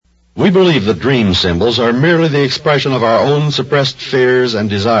We believe that dream symbols are merely the expression of our own suppressed fears and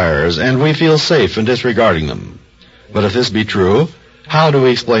desires, and we feel safe in disregarding them. But if this be true, how do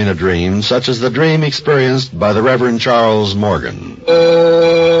we explain a dream such as the dream experienced by the Reverend Charles Morgan?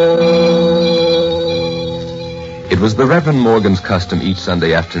 It was the Reverend Morgan's custom each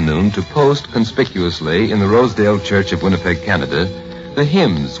Sunday afternoon to post conspicuously in the Rosedale Church of Winnipeg, Canada, the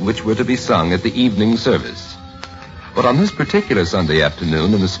hymns which were to be sung at the evening service. But on this particular Sunday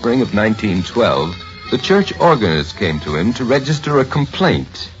afternoon in the spring of 1912, the church organist came to him to register a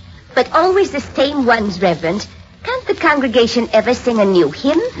complaint. But always the same ones, Reverend. Can't the congregation ever sing a new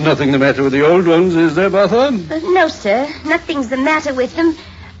hymn? Nothing the matter with the old ones, is there, Martha? No, sir. Nothing's the matter with them.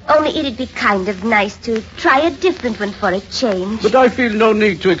 Only it'd be kind of nice to try a different one for a change. But I feel no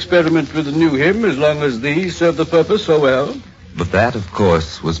need to experiment with a new hymn as long as these serve the purpose so well. But that, of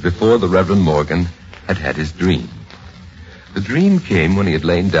course, was before the Reverend Morgan had had his dream. The dream came when he had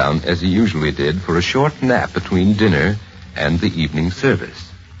lain down, as he usually did, for a short nap between dinner and the evening service.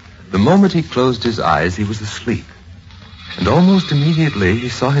 The moment he closed his eyes, he was asleep. And almost immediately he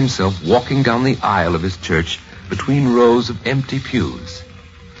saw himself walking down the aisle of his church between rows of empty pews.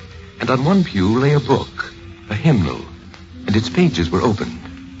 And on one pew lay a book, a hymnal, and its pages were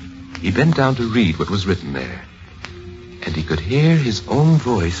opened. He bent down to read what was written there. And he could hear his own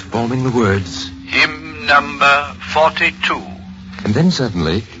voice forming the words, Hymn number 42. And then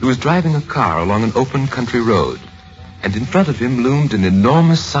suddenly he was driving a car along an open country road. And in front of him loomed an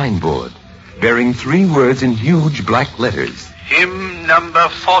enormous signboard bearing 3 words in huge black letters. Hymn number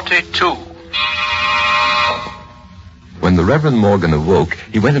 42. When the Reverend Morgan awoke,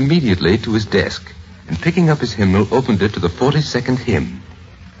 he went immediately to his desk and picking up his hymnal, opened it to the 42nd hymn.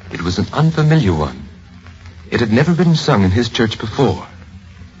 It was an unfamiliar one. It had never been sung in his church before.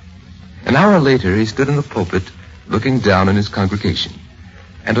 An hour later, he stood in the pulpit, looking down on his congregation.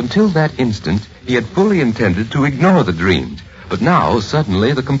 And until that instant, he had fully intended to ignore the dream. But now,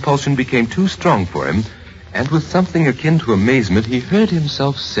 suddenly, the compulsion became too strong for him, and with something akin to amazement, he heard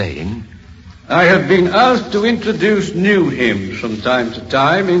himself saying, I have been asked to introduce new hymns from time to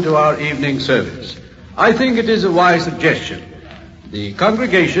time into our evening service. I think it is a wise suggestion. The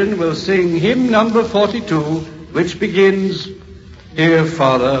congregation will sing hymn number 42, which begins, Hear,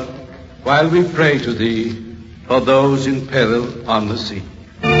 Father, while we pray to Thee for those in peril on the sea.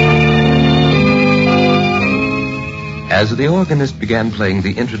 As the organist began playing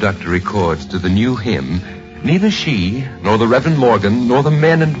the introductory chords to the new hymn, neither she, nor the Reverend Morgan, nor the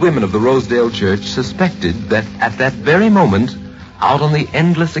men and women of the Rosedale Church suspected that at that very moment, out on the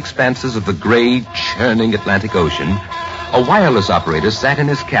endless expanses of the gray, churning Atlantic Ocean, a wireless operator sat in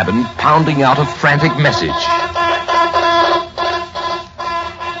his cabin pounding out a frantic message.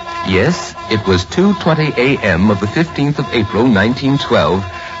 Yes, it was 2:20 a.m. of the 15th of April, 1912,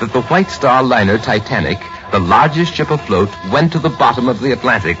 that the White Star liner Titanic, the largest ship afloat, went to the bottom of the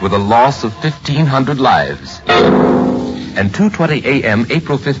Atlantic with a loss of 1,500 lives. And 2:20 a.m.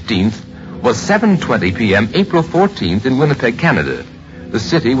 April 15th was 7:20 p.m. April 14th in Winnipeg, Canada, the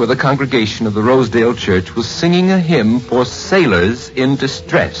city where the congregation of the Rosedale Church was singing a hymn for sailors in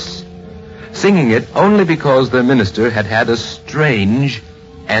distress, singing it only because their minister had had a strange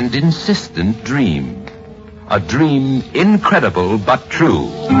and insistent dream. A dream incredible but true.